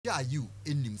are you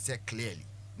in him say clearly?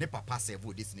 Ne papa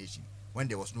serve this nation when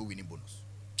there was no winning bonus.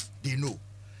 They know.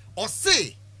 Or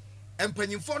say,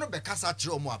 empanyimfo no bekasa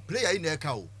kire omo a player in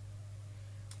Ekao.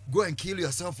 Go and kill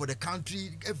yourself for the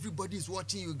country. Everybody is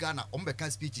watching you, Ghana.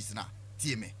 Ombeka speeches na.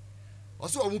 TMA.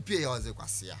 Also, omu pay ya waze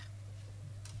kwasia.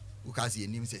 Ukasi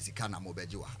yenim se sikana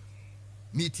mobeji wa.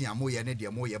 Meeting amo ye ne de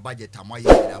mo ye budget amo ye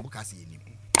na ukasi yenim.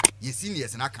 Ye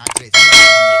seniors na kan trace.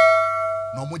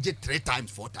 No mo je 3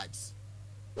 times 4 times.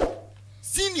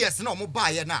 Seniors na omo ba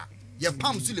ye na ye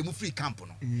pam su le mu free camp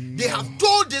no. They have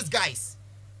told these guys.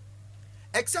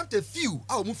 Except a few,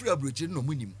 omo free abroach no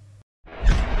mo nim.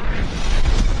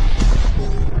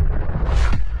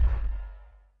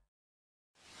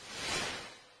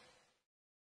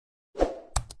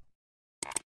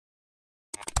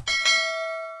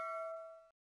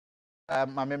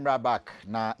 My member back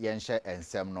na yenshe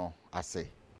ensem no ase.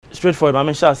 Straightforward, my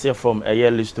mention here from a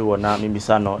year list to na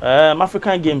Mibisano.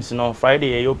 African Games,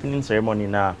 Friday opening ceremony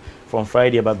na from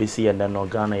Friday BBC and then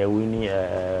Ghana you winning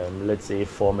let's say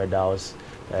 4 medals,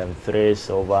 3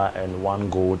 silver and 1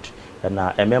 gold. And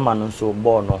na man so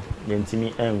born no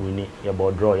yentimi and winning your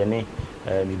board draw yene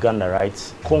Uganda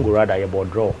right, Congo rather your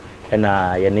board draw and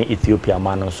yene Ethiopia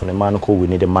man so the man ko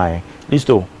winning the mine.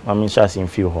 Listo, my mention in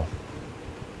few.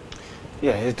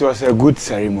 Yeah, it was a good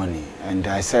ceremony, and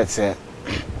I said, sir,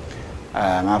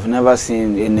 I've never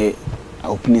seen any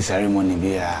opening ceremony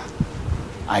be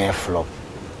a flop,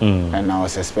 and I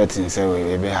was expecting, say,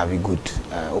 we may have a good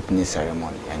opening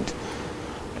ceremony, and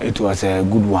it was a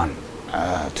good one,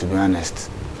 to be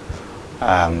honest.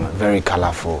 Very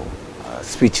colorful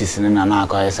speeches in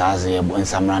Nanaka as and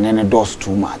some running does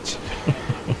too much.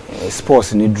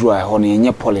 Sports in the draw, honey, and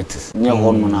your politics, your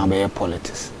hormone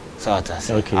politics. So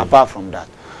okay. Apart from that,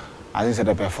 I think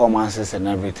the performances and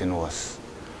everything was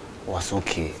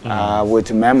okay.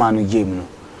 With my man game,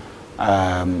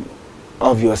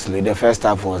 obviously the first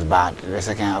half was bad. The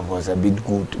second half was a bit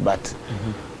good, but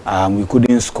we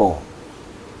couldn't score.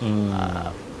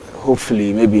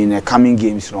 Hopefully, maybe in the coming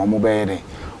games, no more better.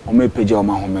 Or maybe page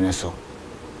my home so.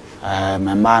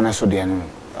 My man so then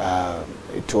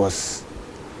it was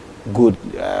good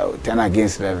 10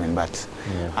 against 11, but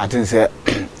I think say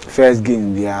first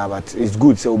game there, but it's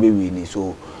good so we winning.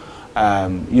 So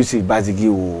Yusuf Bazigi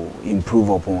will improve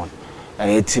upon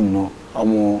a team no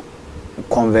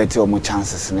convert more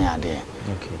chances near there.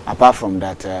 Okay. Apart from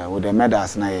that, with the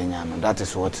medals na that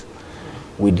is what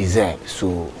we deserve.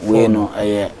 So we know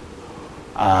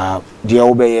the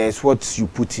obey is what you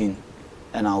put in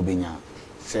and Albania.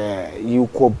 Say you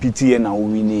compete and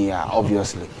winning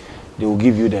obviously. They will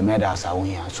give you the medals out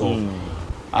here. So,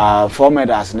 4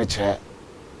 medals nature,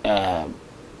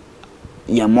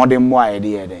 you're more than more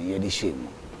idea than you're the shame.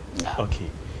 Okay.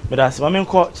 But as my main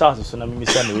call Charles, so I'm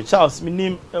Mr. Charles, my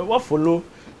name, what follow,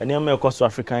 and name of course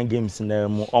African Games in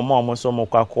the almost more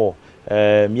call,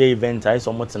 event, I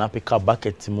saw more than a pick up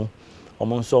bucket to mo,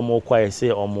 almost so more quiet, say,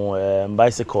 or more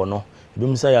bicycle, no.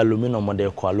 Bim say aluminum or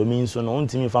the aluminum, so no one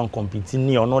team if I'm competing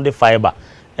near or not the fiber,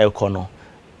 econo.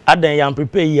 Aden yam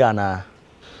prepare here na.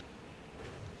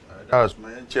 That was my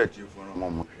church for no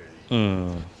moment.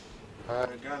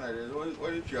 Ghana,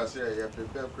 what if you say you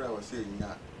prepare crowd was saying ya.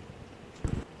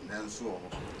 Then so.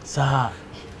 Sir.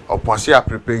 Upon say I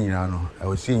prepare you no, I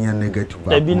was seeing you negative.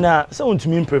 There be na so to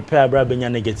mean prepare bra be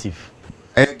negative.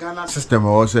 Ghana system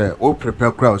was say o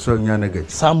prepare crowd so you negative.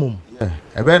 Samum. Yeah.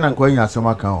 E be na nko nya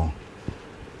asema kan ho.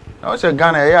 Na o say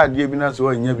Ghana e ya ade bi na so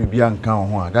nya bibia nkan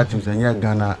ho that is nya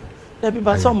Ghana. There be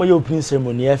but some your opening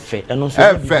ceremony efe and also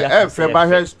efe by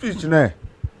her speech na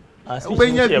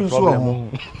we nya bi so ho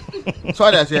so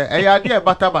that say e ya dey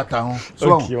bata ho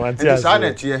so it is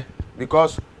sanity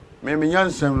because me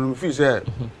nyansem no feel say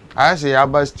I say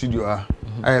aba studio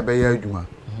I be ya adwuma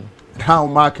how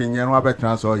mark nya no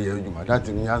abetra so ya adwuma that is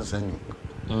nyansem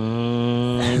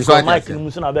so Mike no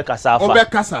so na be kasa afa o be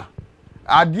kasa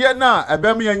ade na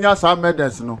ebe me nya sa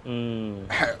medals no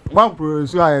one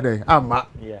produce aye dey ama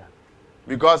yeah.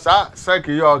 Because I say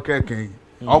you okay.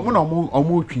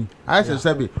 Omu twi. I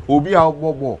say be obi a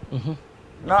bobo.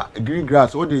 Na green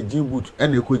grass o the gym boot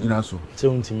and e ko gina so. Say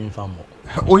untimi mfa mo.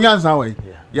 Onyansa we.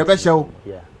 Ye be hyew.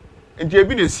 Yeah. Enti e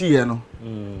bi na see ye no.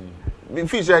 Me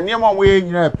feel say niam we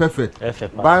nyina perfect.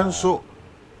 Ba nso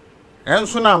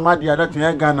enso na amade that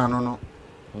e Ghana no.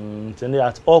 Tell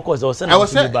at all costs or send. I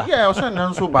was say yeah, I was saying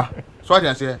nso ba. So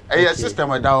I say a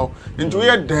system da into we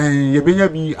den ye benya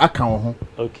bi aka wo ho.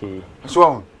 Okay.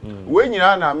 So we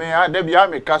nyina na me da bia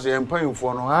me ka say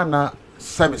empanfo no ana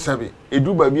sebe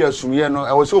edu ba bia sumye no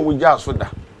e wo say wo gya so da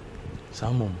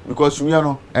samom because sumye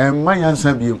no manya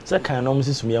nsa biem se kan no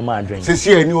msi sumye ma adwen se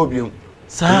sie ani obiem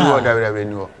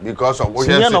because of what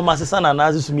you know, Master Sana, and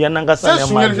as you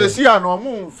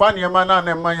know, funny man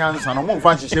and my son, no more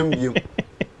fancy shame.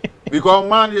 Because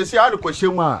man, you see, I look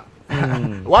question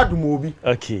what movie?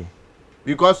 Okay.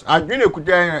 Because I drink a good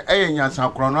day, and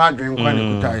some chrono drink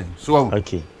one time. So,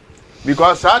 okay.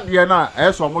 Because I Diana,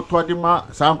 as a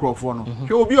motodima, Sancrophone,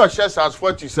 he will be a chess as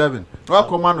 47, no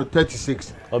command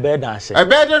 36. A bed dance. A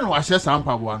bed and was a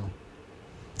sample one.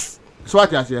 So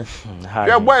what I say?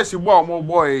 Your boy is a more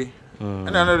boy, and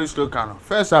another still can.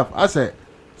 First up, I said,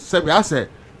 Sebi, I said,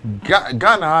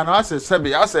 Ghana, and I said,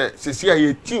 Sebi, I said,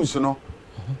 Cecilia teams, you know,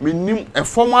 meaning a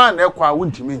former and equa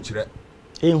wouldn't mention it.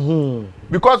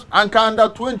 Because under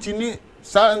 20,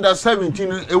 under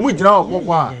 17, and we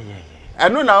now. I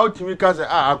know now to me because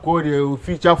I call you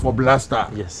feature for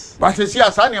BlackStars. Yes. But I see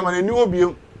a sunny man and new be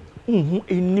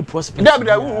any prospect.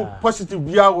 That positive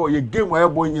be our game where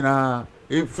boy in a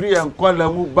free and call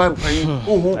them bank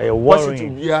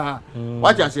positive yeah.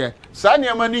 What I say,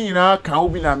 Sunny man in a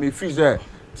can be na me fees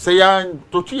say I'm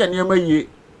to tea and near ye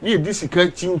near this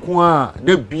catching qua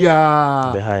the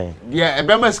beer behind. Yeah, a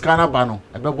Bama scanner bano,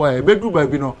 a boy, a bedroom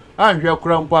baby no, and your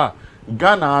grandpa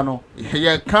Ghana no,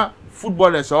 ye can't.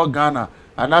 Footballers or Ghana,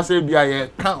 and I say, be I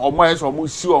can't or my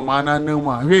almost see or man and no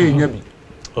man. Hey,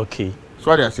 okay.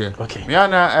 Sorry, I say, okay.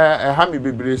 Miana, a hammy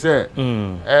baby say,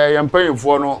 I'm paying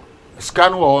for no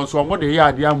scan or so more the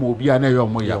yard, yam will be an air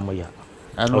and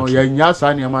no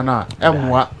yasani mana,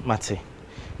 and what Mate.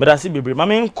 But I see, baby, my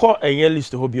main call a year list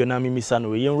to Hobby and Mimi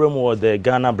Sano, in room or the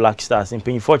Ghana BlackStars in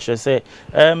Paying Fortune say,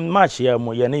 match here,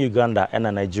 Moyana Uganda and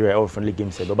Nigeria or friendly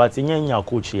games, but in your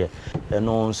coach here, and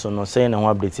also no saying and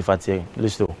update if I tell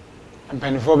Listo. And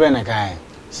Penny for Benakai.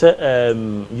 Say,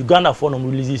 Uganda for no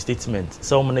release statement,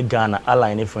 so many Ghana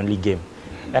align a friendly game,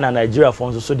 and Nigeria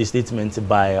for also the statement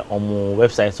by on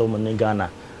website, so many Ghana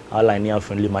align a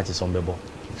friendly matches on the ball.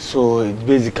 So it's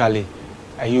basically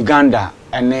Uganda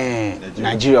and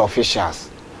Nigeria officials.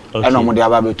 Okay. And I'm the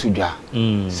Ababe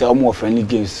Tuja. Say more friendly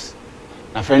games.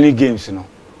 Na friendly games, you know.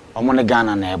 I'm on the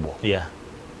Ghana neighbor. Yeah.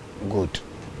 Good.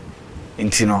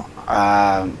 Intino.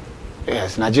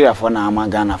 Yes, Nigeria for na ama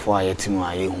Ghana for a team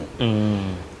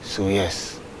So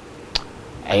yes.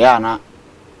 Ayana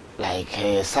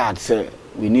like sad say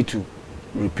we need to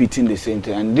repeating the same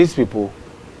thing. And these people,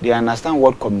 they understand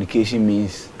what communication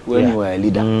means when you are a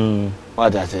leader.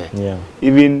 What I say? Yeah.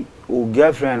 Even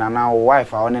girlfriend and our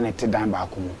wife are on a down back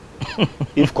home.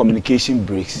 If communication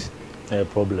breaks, a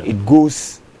problem. It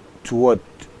goes to what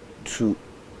to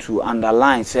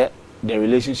underline say the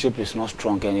relationship is not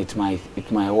strong and it might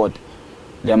what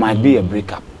there might be a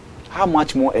breakup. How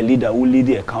much more a leader will lead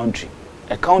a country?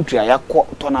 A country a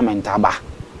tournament aba.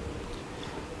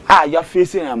 You're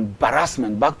facing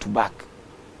embarrassment back to back.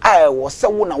 I was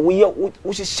someone we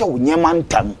show nyaman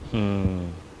tam.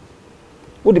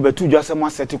 What the betu just a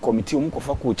set committee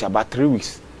for coach about 3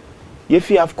 weeks.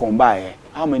 If you have come by,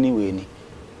 how many way?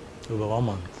 Over 1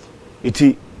 month.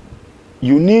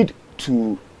 You need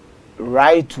to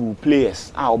write to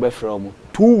players. From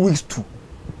 2 weeks to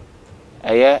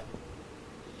a year.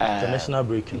 International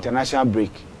break. International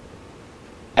break.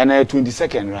 And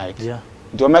 22nd, right? Yeah.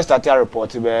 Domestic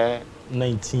report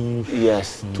 19th.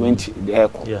 Yes, 20 the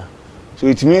aircon. Yeah. So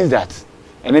it means that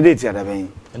any date the and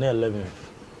 11th.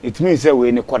 It means that we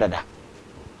in a quarter.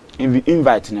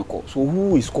 Invite in a call. So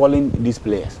who is calling these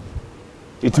players?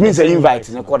 It means an invite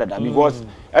in a quarter because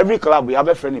every club we have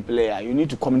a friendly player. You need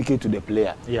to communicate to the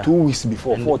player 2 weeks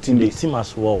before, and 14 days. The team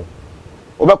as well.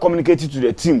 Over communicating to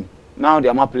the team. Now they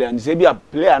are my player. And say be a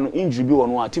player no injury be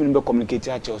on one team be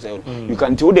communicating at yourself. You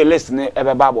can tell the list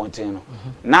ever babontin.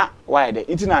 Now why the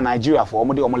internet Nigeria for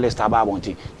almost list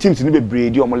babontin. Teams ni be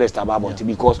brady almost list babontin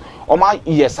because my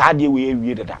yes hard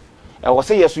we that. I was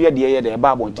say yes we the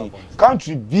babontin.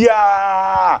 Country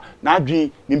bia na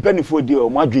dwi nimpani for dey o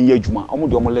ma dwi ye adwuma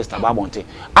almost list babontin.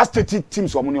 As state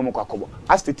teams o mo kwakobo.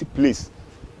 As state place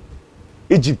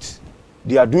Egypt.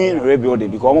 They are doing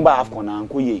rebuilding because AFCON and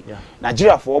Koye.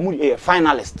 Nigeria for a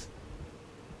finalist.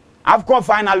 AFCON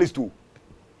finalist too.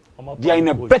 They are in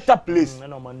a better place.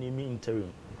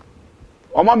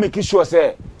 Oma making sure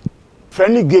say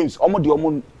friendly games.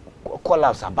 The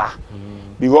call-ups are bad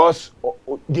because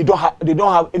they don't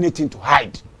have anything to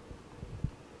hide.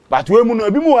 But we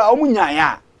know be more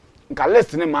omunyaya. Nka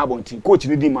list ne ma bonti coach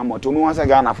ni di ma moto me wan say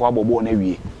Ghana for abobo na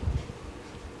wie.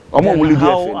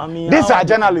 These are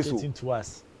journalists.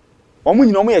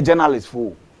 Omu journalists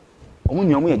for.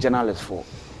 Omu journalists for.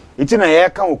 It's in a year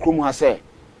can okrum ha say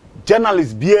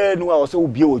journalists bia no a say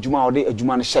obia odwuma ode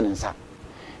adwuma no hye nsa.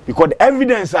 Because the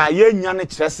evidence are ye nya ne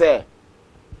kire say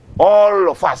all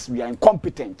of us we are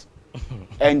incompetent.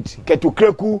 And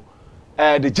Ketokreku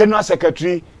the general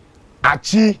secretary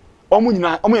achi omu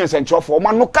yensencho for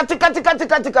omo no kati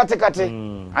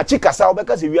achi kasa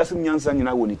obeka se wiase nyansa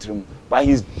nyina woni tirim but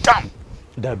he's dumb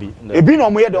dabi ebi no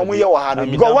omo ye de omo ye wa ha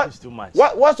because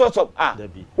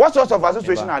what sort of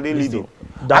association are they leading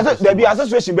dabi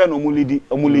association be no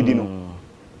omo leading no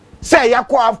say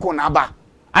yakwa afko na ba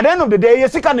at the end of the day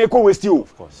yesika na eko waste you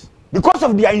of course because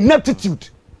of their ineptitude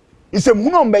it's a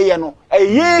muno mbeye no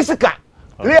yesika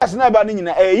players na ba ni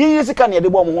nyina yesika na ye de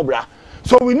bo omo ho bra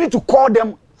so we need to call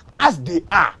them as they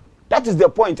are. That is the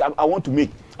point I want to make.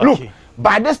 Okay. Look,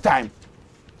 by this time,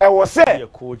 I was say,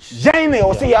 Jane, I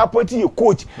was say, you're appointing a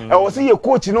coach. I was say, your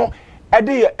coach, you know, I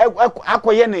did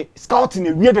acquire scouting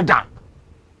a weird down.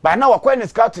 By now, acquiring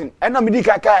scouting, and I'm a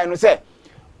kaka and say,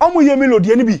 I'm with your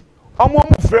melody, enemy. I'm more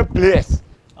free players.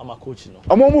 I'm a coach, no.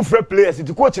 I'm more free players.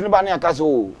 It's coach in the banner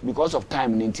because of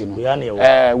time,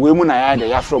 Nintendo. Women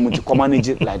are from to manage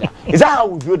it like that. Is that how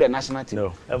we build the national team?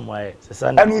 No, and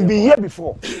we've been here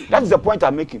before. That's the point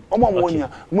I'm making. I'm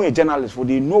a journalist, for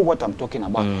they know what I'm talking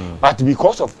about. But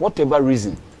because of whatever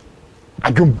reason, I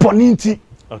don't boninti.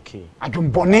 Okay. I don't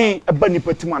bonnet a bunny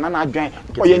petiman and I join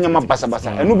Oyama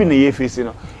Basa and no be face.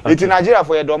 It's in Nigeria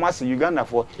for your domas, Uganda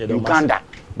for Uganda.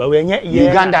 But when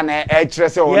Uganda and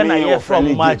a from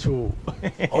Machu.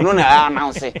 Oh, no, I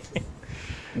announce it.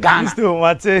 Ghana still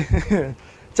what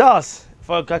Charles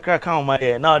for Kakra count my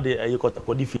now you got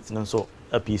a defeat and so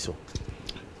a piece.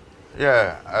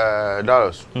 Yeah,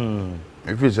 Dallas.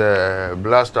 If it's a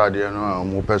BlackStars, you know,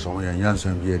 more person and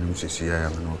Jansen be in CCI,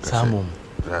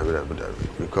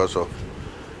 because of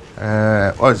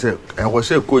I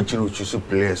was a coach who choose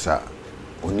players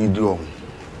who need you.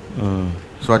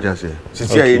 So I just say,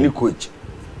 since any coach,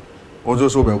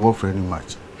 also be worth any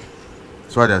match.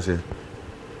 So I just say,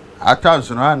 at times,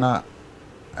 no, na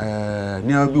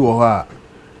near be over,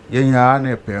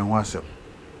 yenya pay one sem.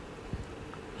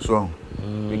 So,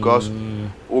 because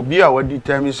Obia what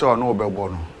determines so no be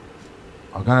bono.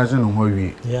 Organizing no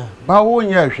we. Yeah. But one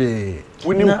year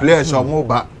we need players or more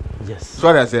back. Yes. So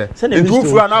I say, the two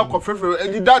for now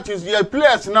that is the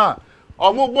players now.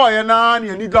 Omo boy na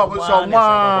you need double so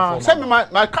ma send me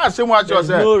my car say what you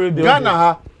say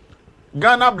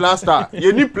Ghana BlackStars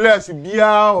you need players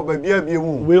bia or bia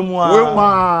mu we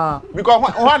ma because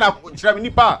one try me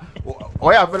nipa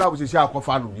o ya available say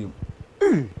akofa no bi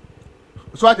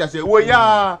so what I say we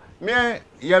ya me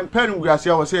yem pen guase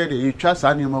o say you trust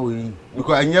animal we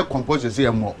because enye compose say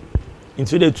more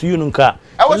into the two you nka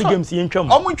only games yen twam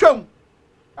omo twam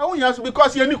I won yes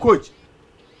because you need coach.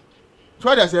 So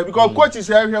I say because coach is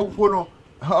here no.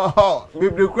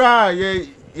 Me cry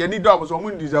ye need double so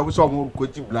mun deserve some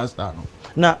coach BlackStars no.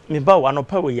 Na me ba wa no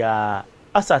pa we ya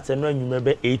asate no anwuma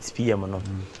be 8 PM no.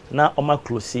 Na o ma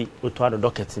close oto ado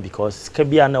docket because ka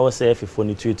bia na we say fefo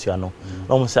ni tutu ano.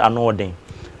 No mo say ano odin.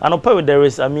 And probably there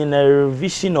is, I mean, a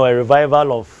revision or a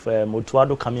revival of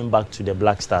Motuado coming back to the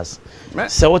BlackStars.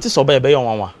 So what is Obey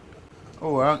on one?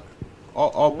 Oh,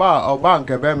 Oba and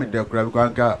Kabemi de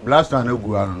Krabuka, BlackStars no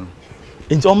good.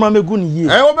 Into Omame Gun ye.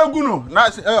 Obeguno,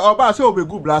 Oba so be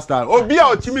good BlackStars. Obia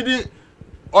or Timidi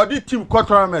or the team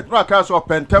contract, no cast or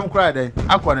Pentem cry there.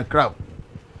 I want a crowd.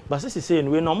 But this is saying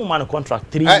we no man contract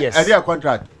 3 years. A year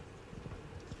contract.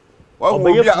 Well,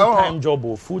 be a full-time job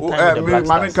or full-time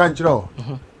BlackStars. Can't you?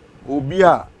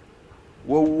 Obia,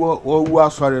 wo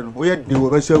sorry, we had the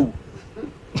over so.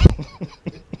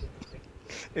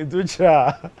 Into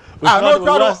cha.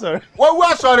 No, sorry.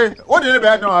 What sorry? What did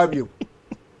I know have you?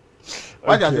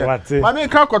 What is it? I mean,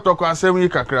 Kotoko and 7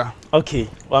 kakra. Okay,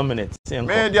 1 minute.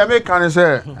 Me, the American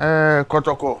say,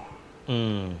 Kotoko.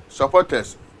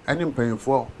 Supporters, any paying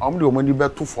for. I'm the money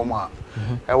back to former.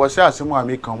 I was saying, someone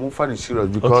make come for the serious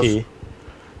because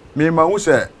me, my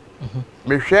say,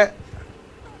 me share.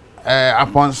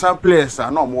 Upon some players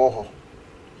are no more.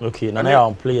 Okay, now I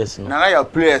am players. Now I am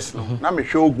players. Now me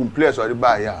show good players or the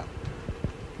buyer.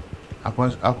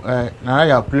 Upon now I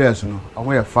am players. No, I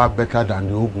want far better than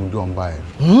the Ogun don't buy.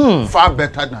 Far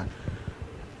better than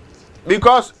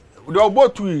because the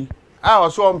both we I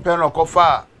was so pen or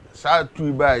coffee sad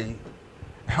to buy.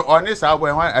 On this I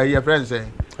want your friend say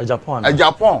Japan.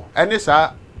 And this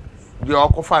are the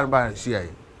Okofa by CIA.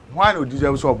 Why no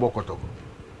deserve so Bokoto?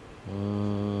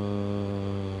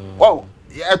 Oh,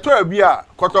 a Turbia,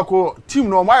 Kotoko, team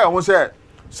no my almost said,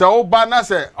 so Bana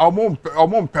said,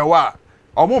 Omon Pewa,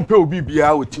 Omon Pe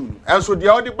BBA with team. And so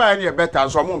the other buy any better,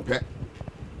 so Omon Pe.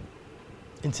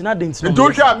 It's not the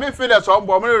don't you me feel that some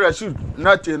bomber receive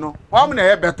nothing, no. How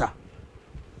many better?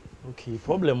 Okay,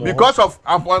 problem because of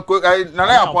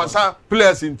upon some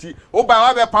players in tea. Oh, by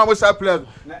other power players,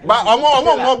 but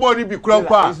Omon nobody be club.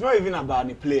 It's not even about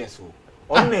the players.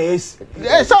 On is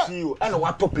you and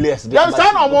what top players. There's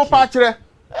son of more patcher.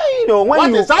 You know,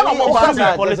 when you son of more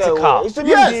patcher political.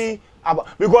 Yes.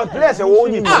 Because players are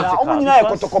only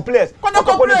Kotoko players.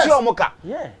 Kotoko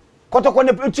yeah.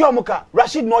 Kotoko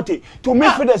Rashid Note to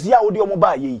make for this year audio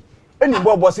mobile. Any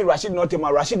boy say Rashid Note, my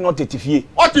Rashid Note Tifie.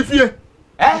 What Tifie?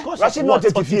 Rashid Note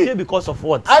Tifie because of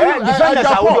what? Defenders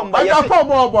are audio by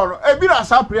your a bit of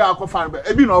some player I fan,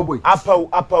 a bit no boy. Apple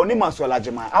Nima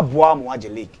Solajama, Abua Mwaje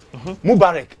League.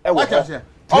 Mubarak, what I say?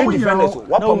 Three defenders.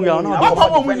 What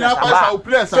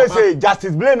say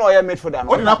Justice Blaine or made for that.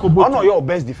 One of your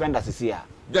best defenders is here.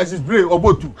 Justice Blaine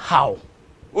Obotu. How?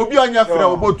 Obi anya fere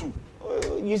Obotu.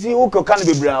 You see, who can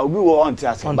be bra? We were on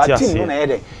Tias, but team no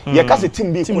head. You can say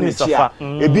team be Punicia.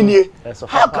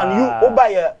 How can you buy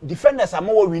a defenders are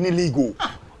more winning league?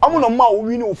 I'm no more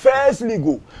winning first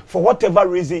league for whatever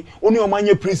reason. Only on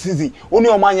my pre-season, only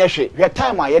on my share. Your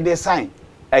time I had they sign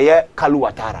a year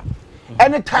Kaluatara.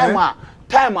 Any time not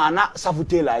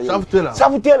Safutela.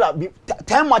 Safutela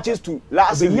 10 matches to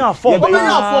last season.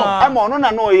 I'm on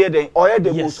no here the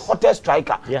most hottest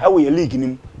striker. I will league in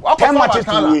him. 10 matches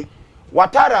to win.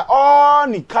 Watara all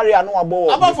ni carry no abo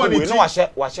we no wa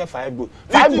share 5 goals.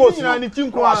 5 goals no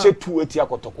wa share 2 etia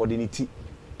kotoko de niti.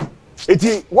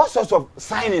 Eti what sort of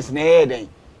signings na here then?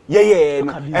 Yeah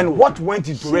and what went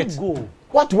into it?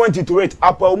 What went into it?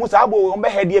 Apple almost abo on be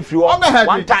head here free one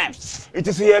time. It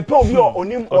is here pe obi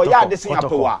onim or ya de sin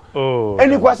Apple wa.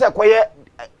 Any kwase koye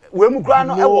we mu kra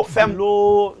no e wo fem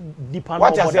low deeper.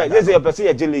 What I say this is a person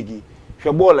e jelegi.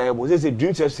 Hwe ball e bo this is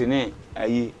dream FC ne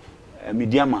ayi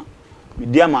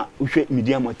Mediama uhwe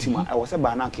Mediama team I was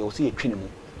ba na ke o se yetwe ne mu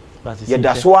ye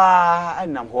da so a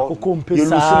nam ho ye lose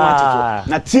match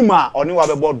na team a oni wa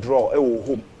be board draw e wo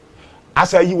home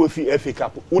asa yi we fi FA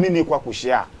Cup uni ne kwa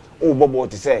kohia o bobo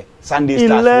te say Sunday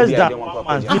Stars less than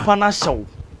deeper na show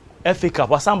FA Cup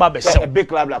wasamba be show a big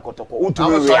club like Kotoko o to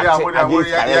we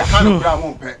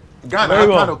Ghana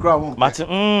can cry won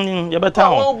Martin you better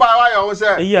o ba wa you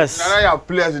say yes na ya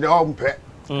players dey on pe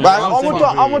but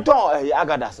omoton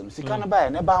agadasem sika na ba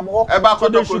na ba mo e ba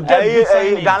Kotoko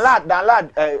download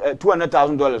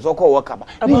 $200,000 so call work aba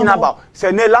ni na ba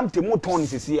say na lamte mo ton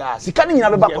sisi a sika ni na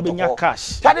be ba Kotoko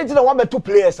cash tade ti na one be two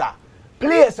players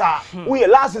we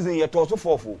last season ye to so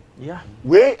forfo yeah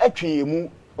we atwe mu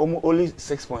only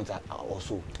 6 points or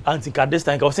so anti at this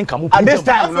time I was think am at this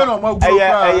time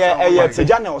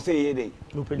Sejana was say ye dey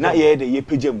na ye dey ye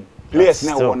pejam players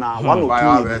now na 1 or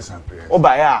 2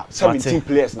 oba ya 17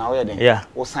 players now here then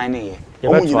o sign here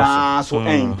omunyina so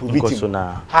improve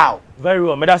how very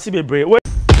well me da see bebre.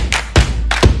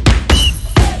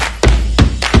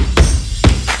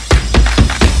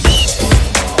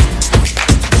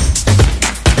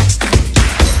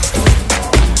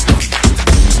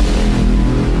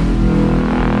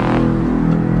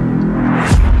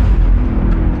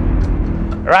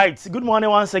 Right, good morning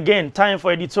once again. Time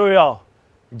for editorial.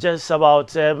 Just about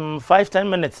 5-10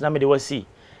 minutes na me dey we see.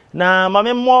 Na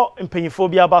mame mo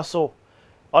mpanyifobia baso.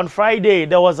 On Friday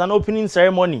there was an opening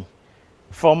ceremony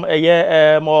from a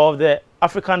year of the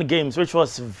African Games which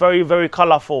was very very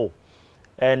colorful.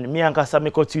 And me and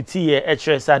Kasamiko tuti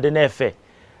HSA de nefe.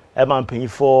 E man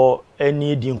mpanyifo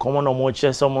any di nkomo no mo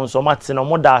che someone so mate no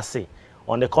mo dase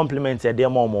on the compliment there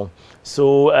momo.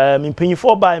 So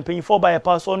mpanyifo by a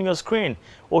pass on your screen.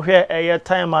 Oh here a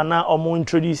time and now omo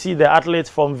introduce the athletes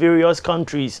from various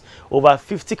countries, over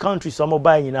 50 countries omo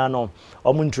by inano.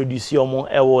 Omo introduce omo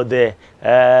ewo the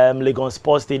UNIDEK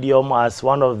Sports Stadium as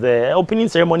one of the opening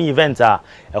ceremony events of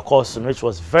course, which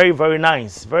was very very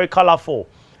nice, very colorful.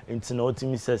 Into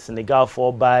team says Senegal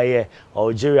for by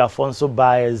Algeria for so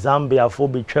by Zambia for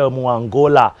between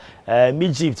Angola,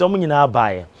 Egypt omo nyina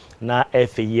by na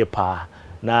FA pa.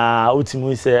 Na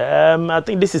ultimately say I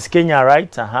think this is Kenya,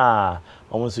 right?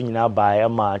 Almost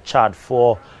by Chad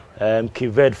for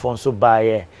Cape for so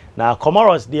by now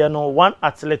Comoros there no one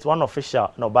athlete, one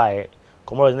official no by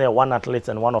Comoros there one athlete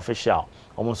and one official.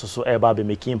 Almost so able be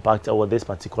making impact over this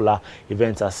particular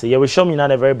event. I say yeah, we show me now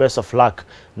the very best of luck.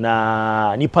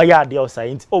 Na nipa ya dey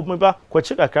outside. Oh remember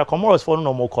check akra Comoros for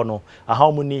no more kono.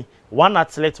 How many one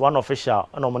athlete, one official,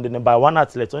 and I'm by one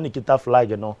athlete, only kita flag,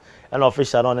 you know, and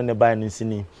official on any by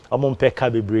Ninsini. I'm on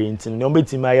Pekka be brains, and no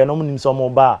betting my no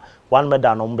some bar, one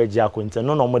medal on Beja Quinton,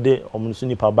 no mode on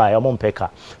Sunipa by, I'm on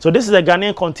Pekka. So this is a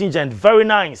Ghanaian contingent, very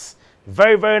nice,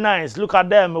 very, very nice. Look at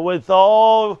them with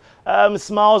all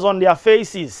smiles on their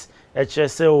faces.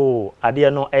 HSO,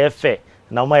 Adiano Efe,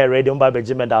 now my radio by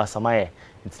Benjamin Samaye.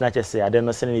 It's not just say, I don't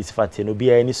know, sending this fatty, no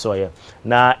be any soil.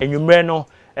 Now, and you may know.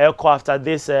 After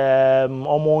this,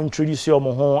 omo introduce you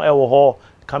omo ho ewo ho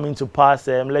coming to pass,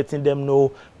 letting them know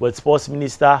with sports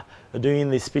minister doing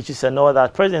the speeches and all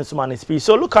that. President Sumani speech.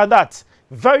 So look at that.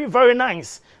 Very, very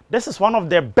nice. This is one of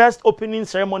the best opening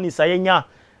ceremonies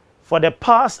for the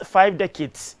past 5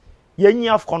 decades.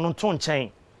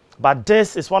 But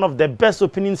this is one of the best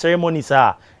opening ceremonies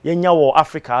for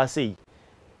Africa. I say.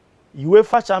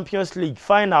 UEFA Champions League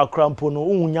final crampono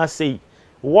unya say.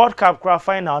 World Cup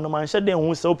final no man said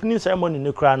then opening ceremony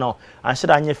no cra no and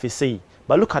said anye fi say.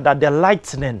 But look at that, the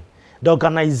lightning, the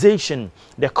organization,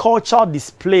 the cultural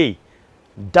display.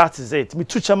 That is it. Me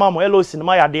tucha mamo hello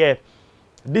cinema there.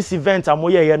 This event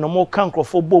amoye no more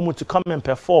kankrofo bomu to come and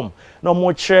perform. No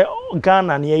more che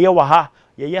Ghana ni ye waha,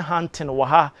 ye hunting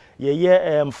waha,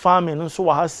 ye farming nso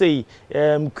waha say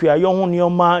kuayo ho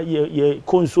nioma ye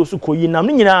konso so koyi nam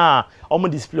ni nyina omo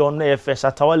display on na fresh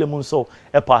atawale mu nso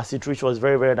e pass it, which was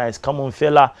very, very nice. Come on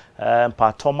fella,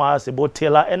 Pa Thomas, about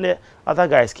Taylor and the other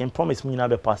guys can promise me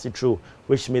be pass it through,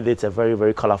 which made it a very,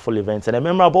 very colorful event and a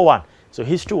memorable one. So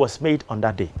history was made on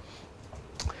that day.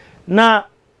 Now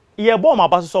ye bo ma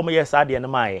baso so mo yes ade na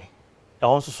mai e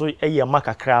won so e ye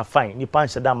makakra fine ni pan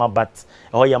sheda ma but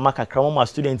e ho ye makakra mo ma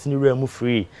student ni room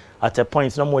free at a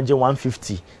point no mo je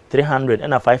 150 300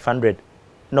 and 500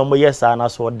 no mo yes na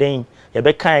so den ye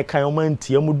be kan o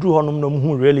mantie mo duru honom no mo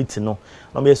hu reality no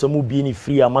no mo yes mo bi ni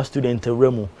free ama student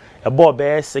room e bo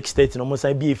be 630 no mo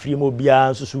san bi free mo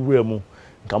bia so room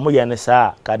nka mo ye ne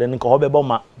sa ka de nka ho be bo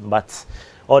ma, but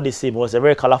all the same, it was a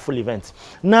very colorful event.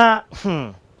 Now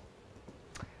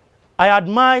I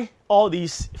admire all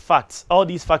these facts, all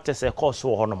these factors cause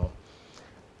so honomo.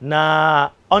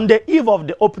 Now, on the eve of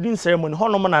the opening ceremony,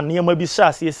 honomo na niyama bi sha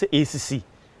ACC.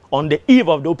 On the eve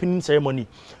of the opening ceremony,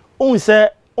 on say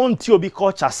on ti obi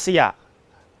culture sia.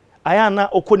 Ayana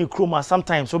okoni kroma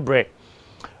sometimes so bre.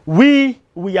 We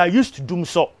are used to doom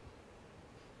so.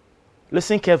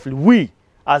 Listen carefully. We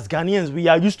as Ghanaians, we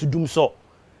are used to doom so.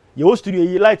 Your studio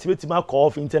you like to bet my call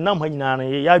off internam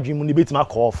hanyina ya dream ni bet my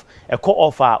call off e call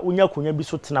off unya konya bi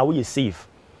so tena we safe.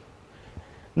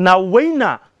 Now when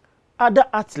other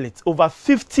athletes over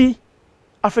 50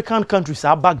 African countries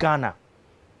are back Ghana,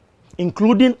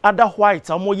 including other whites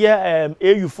amoye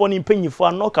AU for ni penyifo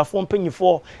anoka for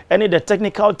penyifo any the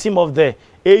technical team of the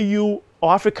AU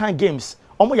or African Games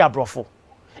omoya brofo.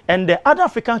 And the other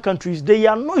African countries, they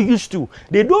are not used to.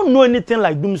 They don't know anything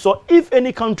like doom. So if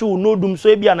any country will know doom, so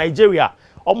it be Nigeria.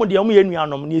 So we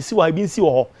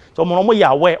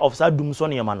are aware of that doom.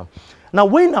 Now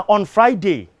when on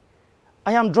Friday,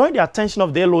 I am drawing the attention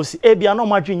of the LOC. Ebi ano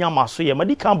madrinya maso ye,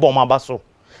 madi kan bomba baso.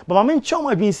 But my main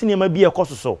chama bin sini ma bi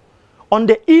ekoso so. On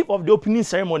the eve of the opening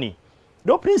ceremony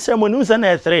was an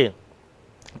E3.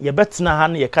 Ye betina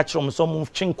han ye catch from some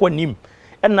chinkwa nim.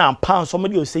 And now pound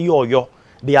somebody will say yo.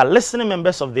 They are listening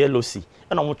members of the LOC,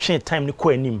 and I'm watching time ni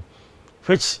him,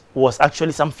 which was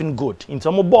actually something good. In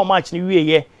some ball match ni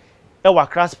we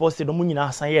BlackStars Sports no mu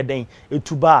nyina san ye den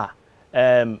etuba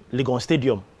Legon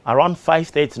Stadium around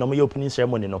 5:30 no my opening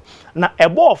ceremony no. Na a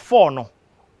ball 4 no.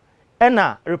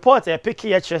 And report a pick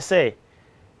here say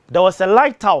there was a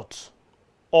light out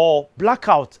or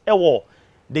blackout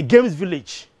the Games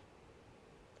Village.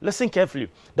 Listen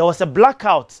carefully. There was a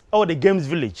blackout or the Games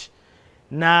Village.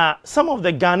 Now, some of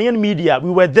the Ghanaian media,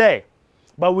 we were there,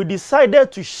 but we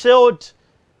decided to shield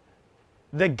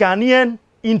the Ghanaian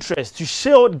interest, to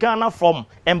shield Ghana from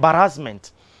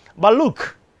embarrassment. But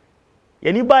look,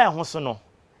 anybody wants to know,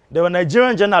 there were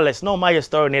Nigerian journalists, no my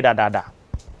story, neither dada.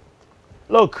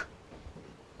 Look.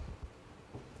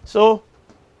 So,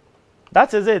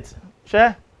 that is it.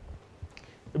 Share.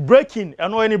 Breaking, I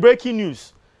know any breaking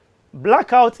news.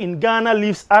 Blackout in Ghana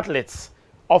leaves athletes.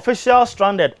 Official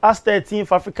stranded as 13th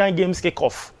African Games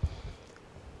kickoff.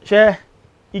 Share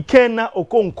Ikena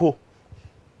Okonko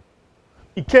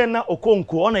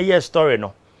on a year story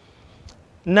no.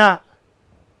 Now,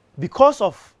 because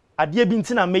of Adie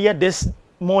Bintina Mayor this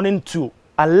morning to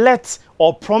alert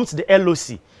or prompt the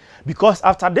LOC, because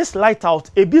after this light out,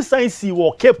 Ebi Sainsi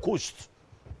will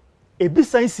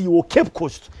Cape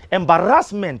Coast.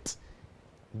 Embarrassment.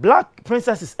 Black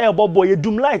Princess's elbow boy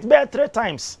doom light bear 3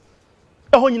 times.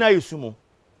 When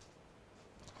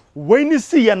you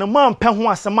see a man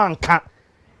penhuasamanka,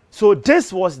 so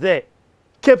this was the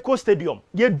Cape Coast Stadium.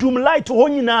 Ye doom light to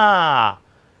Honina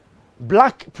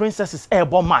Black Princess's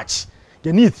airborne match.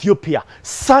 In Ethiopia,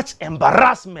 such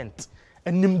embarrassment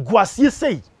and Nimguasi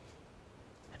say.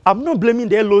 I'm not blaming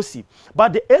the LOC,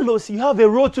 but the LOC you have a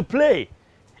role to play.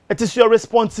 It is your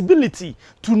responsibility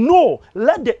to know,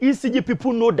 let the ECG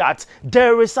people know that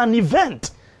there is an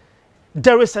event.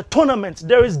 There is a tournament.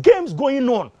 There is games going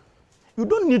on. You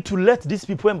don't need to let these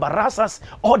people embarrass us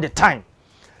all the time.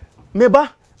 Meba,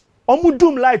 Omu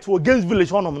doom light for Games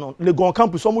Village one no Legon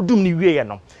campus omu doom ni wie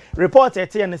no. Report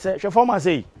ete and say former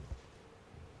say.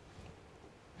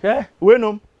 Yeah, we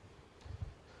know.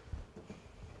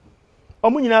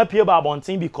 Omu nyina pie ba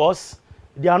abonten because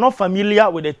they are not familiar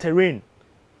with the terrain.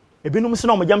 Ebinom se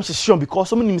na omo jam hyehyom because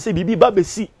omu nim say bibi ba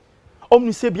besi. Omu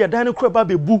ni say bia dan ne kura ba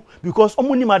bebu because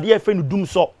omu nim ade efe no doom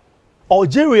so.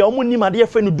 Algeria omu nim ade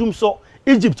efe no doom so.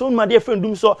 Egypt omu nim ade efe no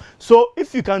doom so. So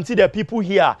if you can see the people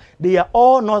here, they are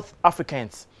all North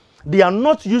Africans. They are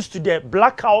not used to the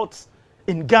blackouts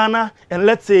in Ghana and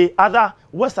let's say other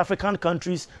West African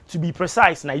countries, to be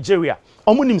precise, Nigeria.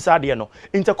 Omu nim sa de no.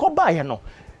 Interkoba ye no.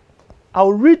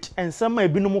 I'll read and some may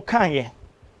be no mukanye.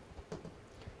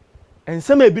 And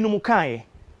some may be no mukanye.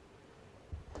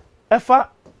 Efa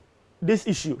this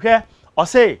issue here, or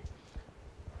say,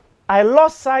 I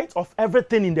lost sight of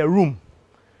everything in the room.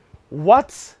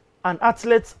 What an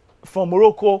athlete from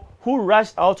Morocco who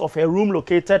rushed out of a room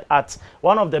located at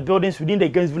one of the buildings within the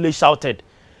Games Village shouted.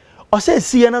 Or say,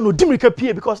 Siena no dimrika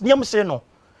pie because Niam say no.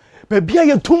 Baby,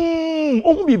 I tum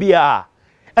bibia.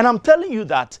 And I'm telling you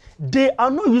that they are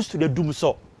not used to the doom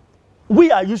so. We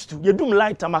are used to the doom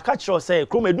lighter. My catcher say,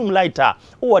 "Chrome doom lighter."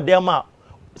 Oh, them ma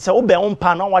say, "Oh, be on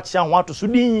pan watch and want to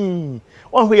sudi."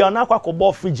 One way on aqua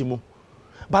kobo fridge mu.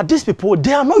 But these people,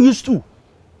 they are not used to.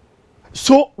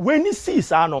 So when he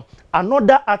sees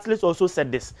another athlete also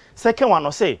said this. Second one, I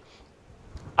say,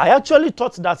 I actually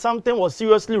thought that something was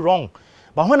seriously wrong.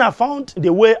 But when I found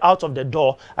the way out of the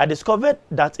door, I discovered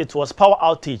that it was power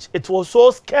outage. It was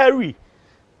so scary.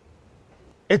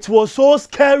 It was so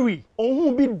scary.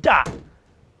 Ohun bi da.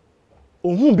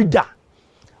 Ohun bi da.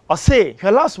 I say,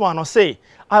 her last one, I say,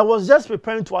 I was just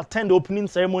preparing to attend the opening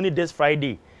ceremony this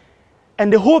Friday.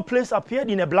 And the whole place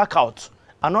appeared in a blackout.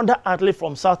 Another athlete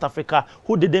from South Africa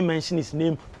who didn't mention his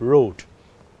name rode.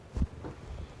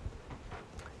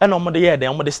 And on the year,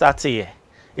 they start saying,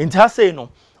 in say no,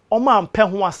 Oman pen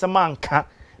who was a man can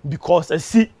because I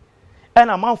see. And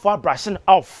a man for brushing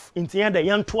off into the end the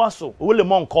young twasso, will a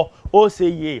monk or say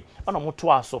ye, and a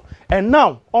motwasso. And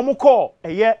now, call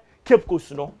a year Cape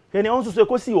Coast, no, and also say,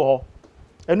 Cosi or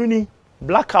and we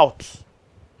blackout.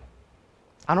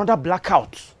 Another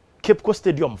blackout. Cape Coast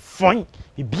Stadium, fine,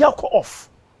 he be off.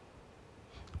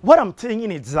 What I'm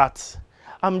saying is that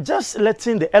I'm just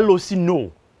letting the LOC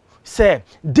know, say,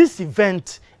 this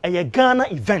event a Ghana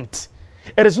event.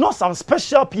 It is not some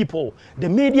special people. The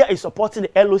media is supporting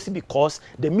the LOC because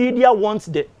the media wants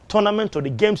the tournament or the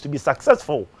games to be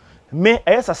successful. May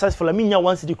a successful, I mean,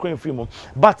 wants the Ukraine free.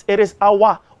 But it is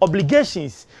our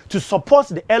obligations to support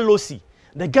the LOC,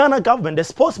 the Ghana government, the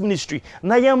sports ministry.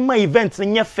 Na yema events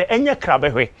nye fe enye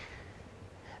krabewe.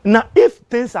 Now, if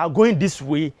things are going this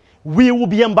way, we will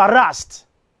be embarrassed.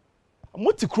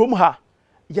 Moti krom ha,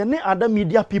 yene other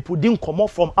media people didn't come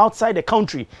up from outside the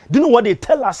country. Do you know what they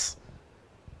tell us?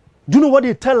 Do you know what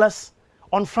they tell us?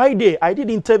 On Friday, I did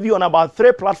an interview on about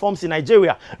 3 platforms in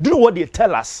Nigeria. Do you know what they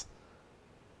tell us?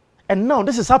 And now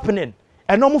this is happening.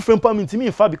 And no more friend to me,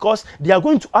 in fact, because they are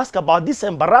going to ask about this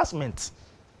embarrassment.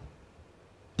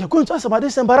 They're going to ask about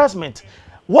this embarrassment.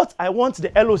 What I want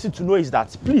the LOC to know is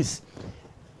that, please,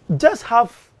 just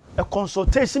have a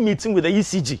consultation meeting with the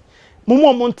ECG.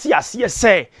 Mumu Montias,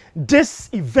 say, this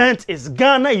event is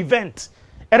Ghana event.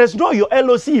 It is not your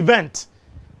LOC event.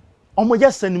 Omo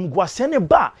yes enim guasene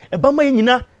ba eba ma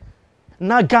nyina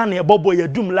na Ghana e bobo ye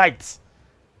doom light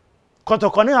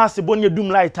kotokone hasebo ne doom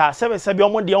light a sebe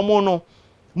omo de omo no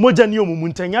moja ni omumu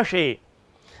ntanya hwe.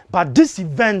 But this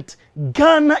event,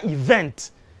 Ghana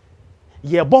event,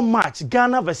 ye bon match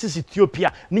Ghana versus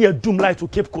Ethiopia na ye doom light to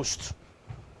Cape Coast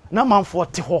na man for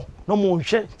te ho no mo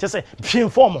hwe che se pin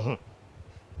form ho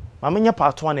ma menya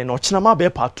part 1 na ochinama be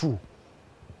part 2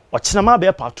 ochinama be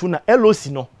part 2 na LOC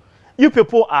no. You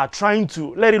people are trying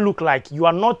to let it look like you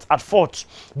are not at fault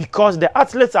because the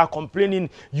athletes are complaining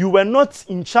you were not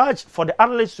in charge for the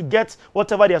athletes to get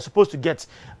whatever they are supposed to get.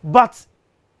 But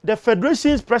the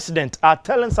federation's president are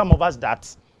telling some of us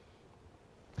that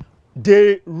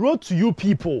they wrote to you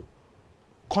people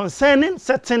concerning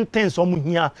certain things on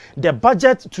here, the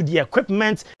budget to the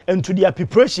equipment and to their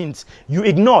preparations, you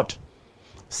ignored.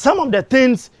 Some of the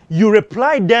things you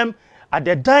replied them at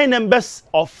the dying numbers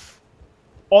of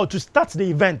or to start the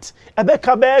event.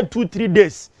 Ebeka be 2-3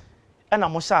 days. And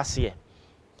I'm say.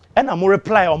 And I'm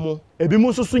reply omo. Ebi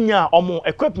mo so nya omo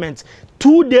equipment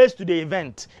 2 days to the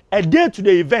event. A day to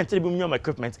the event ebi mo nya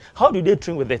equipment. How do they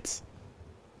train with it?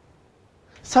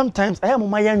 Sometimes I am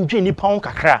my yandwe ni pound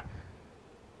kakra.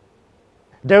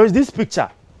 There is this picture.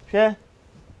 Yeah.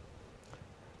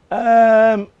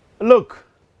 Look.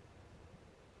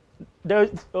 There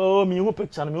is me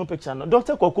picture no.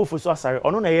 Dr. Koko Fosu Asare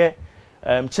ono na ye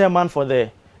chairman for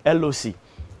the LOC.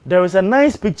 There is a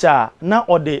nice picture now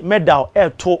of the medal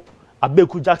air to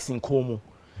Abeku Jackson Komu.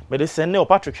 But they send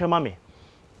Patrick Shemame.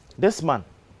 This man,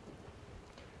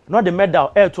 not the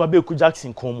medal air to Abeku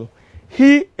Jackson Komu.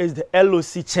 He is the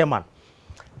LOC chairman.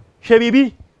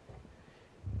 Shebibi,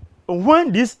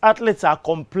 when these athletes are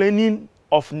complaining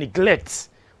of neglect,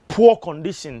 poor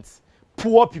conditions,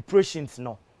 poor preparations,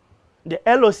 no, the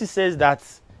LOC says that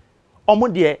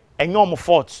omo de enyomo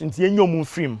fault into enyomo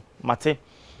film mate.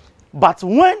 But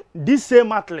when these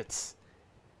same athletes,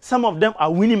 some of them are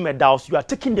winning medals, you are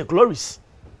taking the glories.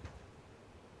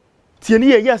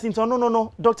 Yes,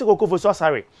 no, Dr. Kokofo, so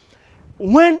sorry.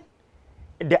 When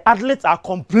the athletes are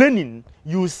complaining,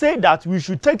 you say that we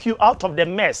should take you out of the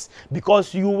mess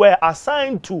because you were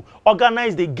assigned to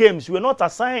organize the games. You were not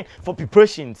assigned for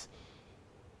preparations.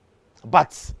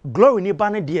 But glory ni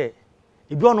bane die.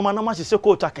 Ibi ono manama se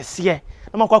coach akese.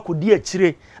 Na makwa kodi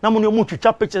akire. Na mo ne mo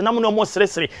twitwa pictures, na mo ne mo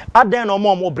sresre. Aden no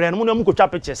mo brand, mo ne mo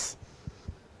twitwa pictures.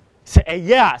 Say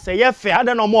ye fair,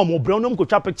 aden no mo brand, no mo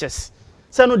twitwa pictures.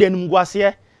 Say no de nim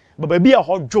guase, ba bi e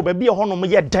hodwo, ba bi e ho no mo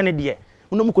ye dane de.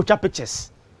 Mo ne mo twitwa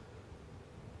pictures.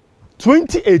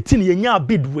 2018 yenya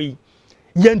bid way.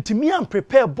 Yentimi am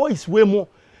prepare boys we mo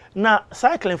na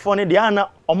cycling for ne de ana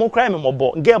omo cry me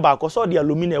mobo. Nge ba ko so de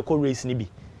alumini eco race ni bi.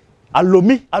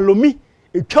 Alomi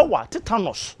etwa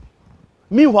tetanus.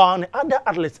 Meanwhile, the other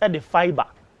athletes had the fiber.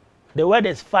 The word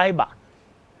is fiber.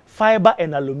 Fiber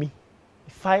and alumi.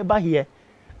 Fiber here,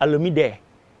 alumi there.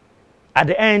 At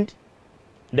the end,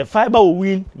 the fiber will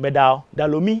win medal. The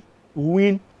alumi will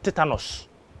win tetanus.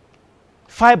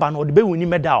 Fiber no the be win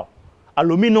medal.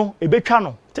 Alumi no ebe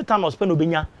twa tetanus pe no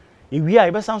benya. Ewi a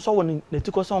ebe san so won ne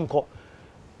tiko so nko.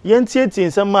 Yentieti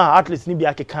nsem ma athletes ni bi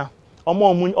akeka.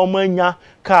 Omo anya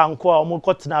ka nko a omo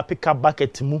kotena pick up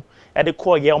bucket mu. At the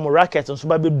core, yeah, rackets and so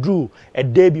baby drew a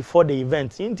day before the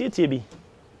event. In TTB.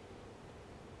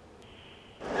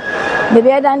 Baby,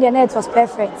 I done the net was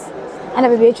perfect. And I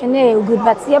baby trained good,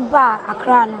 but yeah, bar a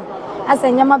crown. As a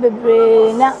yama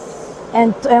baby na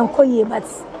and koye, but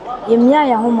ye mia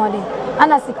ya homody.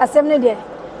 And as a assembly there,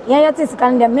 yeah, is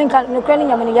kind of men can't no cranning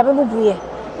yaman yabu buye.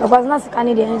 Because not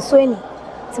Canadian so any.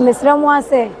 To Miss Ramon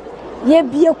say, ye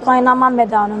be a coin a man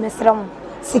medal, Miss Ramon.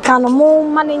 Sikano more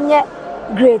money yet.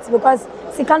 Great, because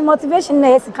second motivation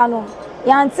na sikano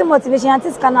ya anti motivation anti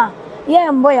sikana ye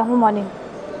mbo ya homoni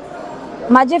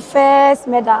maje first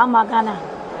medal amagana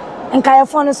enka ya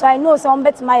phone so I know some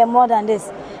bet my more than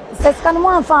this sikano mo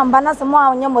anfa amba so mo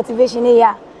anya motivation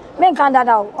ya men kan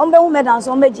dada o ombe hu medal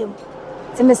so ombe jem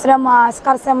ti mesra ma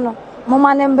skarsem no mo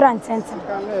manem brand center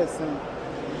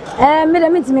me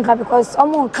dem intimi ka because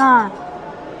omo kan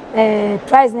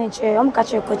tries nature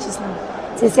catch coaches now.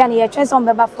 Sisiani ye twen some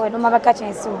beba for no mabaka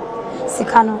chen so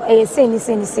sikano say ni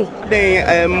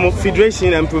the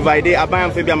federation and provide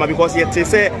aban febia because ye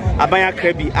say aban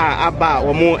krabi aba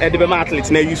or more edebe athletes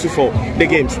na use for the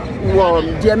games. Well,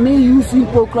 they may use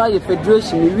for cry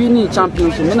federation we win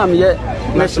championship me na me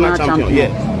national champion.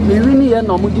 Yeah. Me win here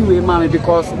no mudi we ma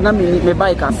because na me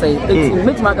bike I say it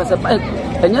make me say bike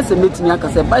enya se meet me aka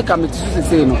say bike am to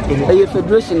say no e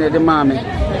federation e de ma me.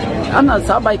 And as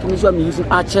a bike me using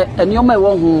archer and you may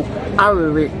want who are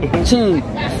chain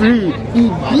free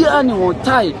be any who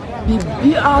tie be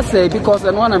say because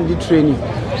and one I'm the training.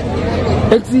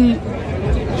 It's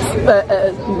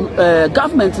the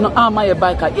government no am my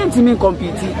biker ain't me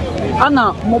compete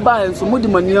ana mobile so modi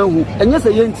money who and yes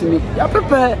ain't me ya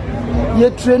prepare ye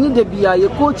training the bia ye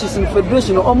coaches in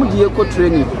federation or modi eco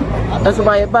training and so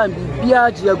by a band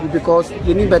because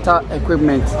you need better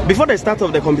equipment. Before the start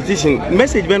of the competition,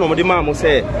 message when on the mama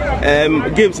say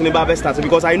games in the Bible started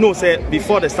because I know say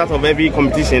before the start of every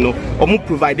competition, or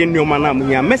providing new manam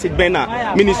here. Message ben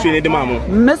ministry in the mama.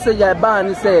 Message I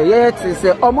ban say yes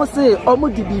say almost say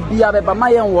almost the BB by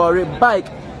my worry bike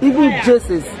even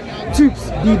jerseys.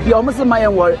 Tubes, be almost a my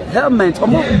worry helmet,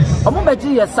 almost better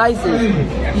your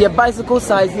sizes, your bicycle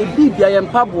size, your BB I am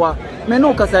Pabua. Me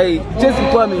no cause I just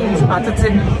for me at it.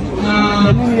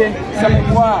 Some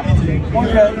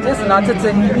just not at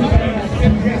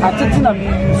it na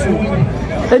so.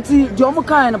 Enti jomo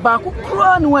kind ba ko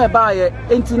kura no e ba ye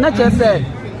enti na che say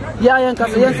ya yen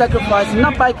kase yen sacrifice na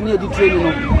bike na di training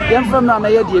no yen from na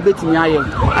ye di ebetimi aye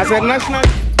as a national